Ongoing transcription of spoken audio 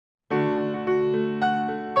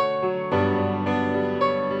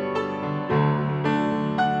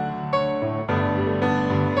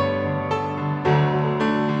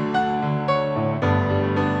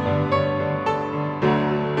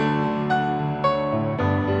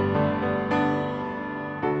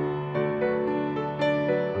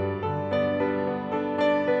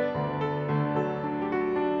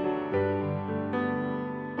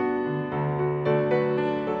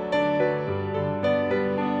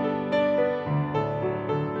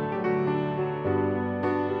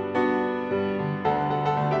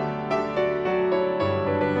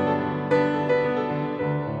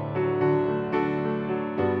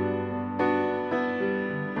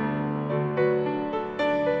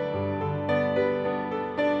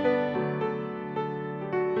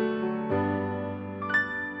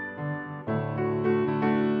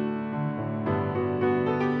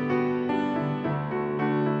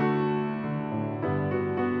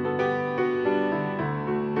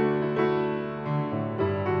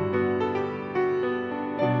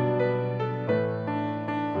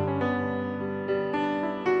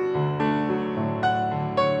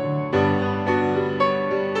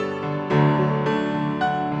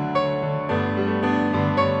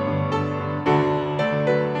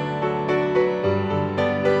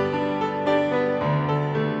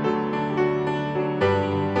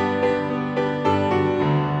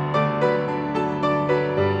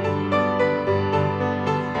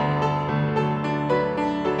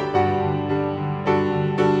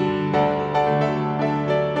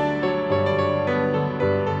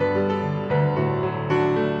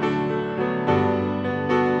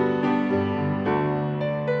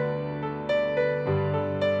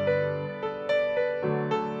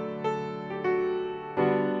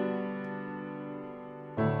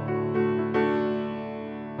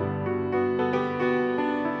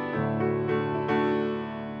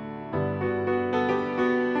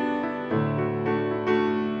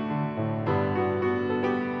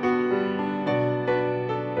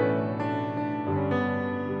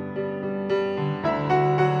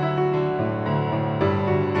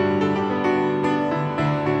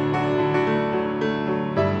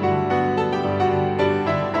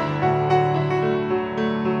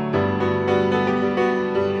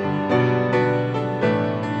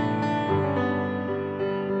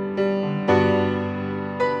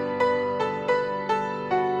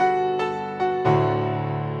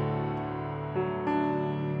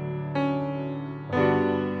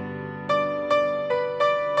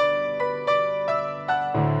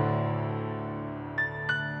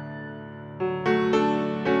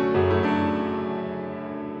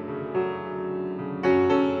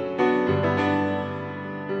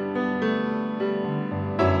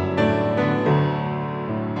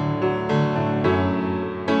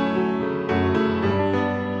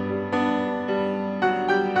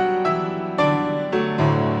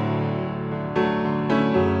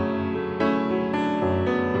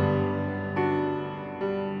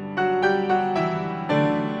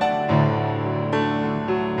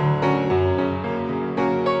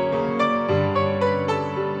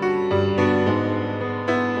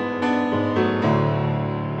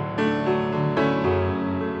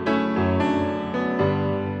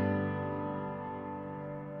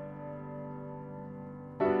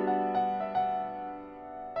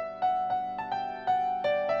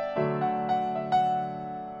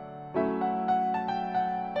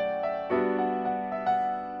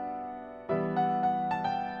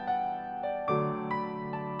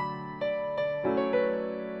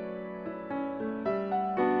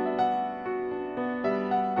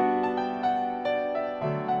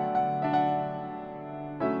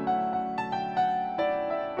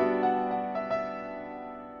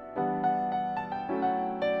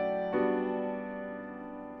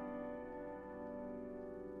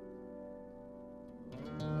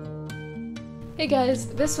Hey guys,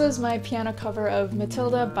 this was my piano cover of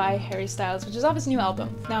Matilda by Harry Styles, which is off his new album.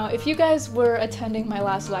 Now, if you guys were attending my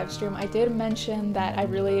last live stream, I did mention that I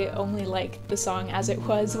really only liked the song as it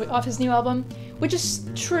was off his new album, which is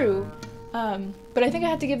true, but I think I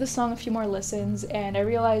had to give the song a few more listens, and I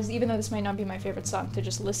realized even though this might not be my favorite song to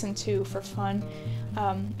just listen to for fun,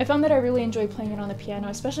 I found that I really enjoy playing it on the piano,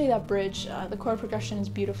 especially that bridge. The chord progression is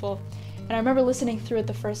beautiful, and I remember listening through it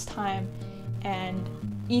the first time, and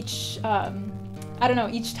each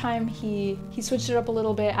time he switched it up a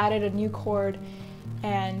little bit, added a new chord,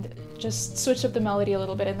 and just switched up the melody a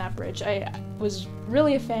little bit in that bridge. I was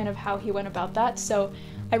really a fan of how he went about that, so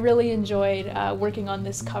I really enjoyed working on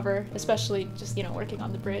this cover, especially just, working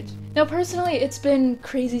on the bridge. Now, personally, it's been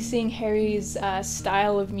crazy seeing Harry's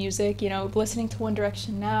style of music, listening to One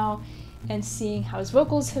Direction now, and seeing how his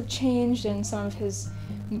vocals have changed and some of his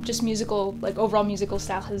just musical, overall musical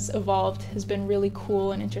style has evolved has been really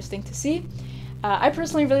cool and interesting to see. I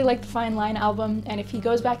personally really like the Fine Line album, and if he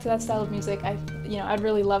goes back to that style of music, I'd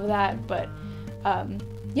really love that, but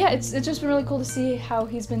yeah, it's just been really cool to see how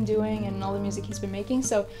he's been doing and all the music he's been making.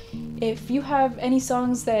 So if you have any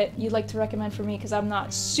songs that you'd like to recommend for me, because I'm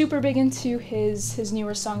not super big into his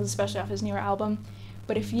newer songs, especially off his newer album,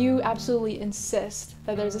 but if you absolutely insist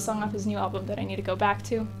that there's a song off his new album that I need to go back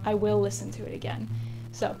to, I will listen to it again.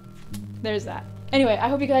 So there's that. Anyway, I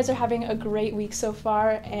hope you guys are having a great week so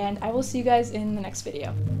far, and I will see you guys in the next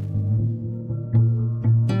video.